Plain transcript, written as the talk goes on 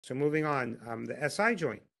So moving on, the SI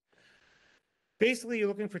joint. Basically, you're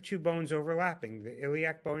looking for two bones overlapping, the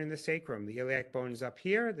iliac bone and the sacrum. The iliac bone is up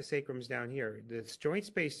here, the sacrum is down here. This joint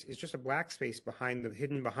space is just a black space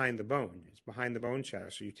hidden behind the bone. It's behind the bone shadow,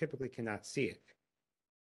 so you typically cannot see it.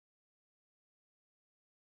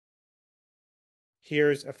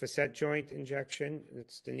 Here's a facet joint injection.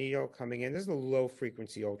 It's the needle coming in. This is a low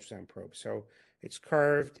frequency ultrasound probe. So it's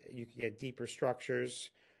curved. You can get deeper structures.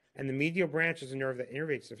 And the medial branch is a nerve that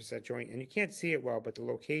innervates the facet joint. And you can't see it well, but the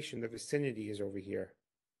location, the vicinity is over here.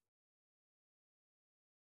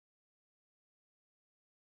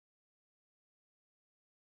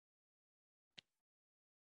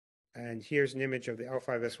 And here's an image of the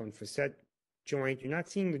L5S1 facet joint. You're not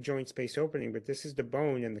seeing the joint space opening, but this is the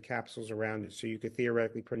bone and the capsules around it. So you could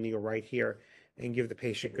theoretically put a needle right here and give the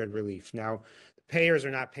patient good relief. Now, the payers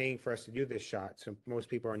are not paying for us to do this shot, so most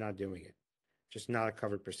people are not doing it. Just not a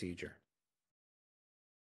covered procedure.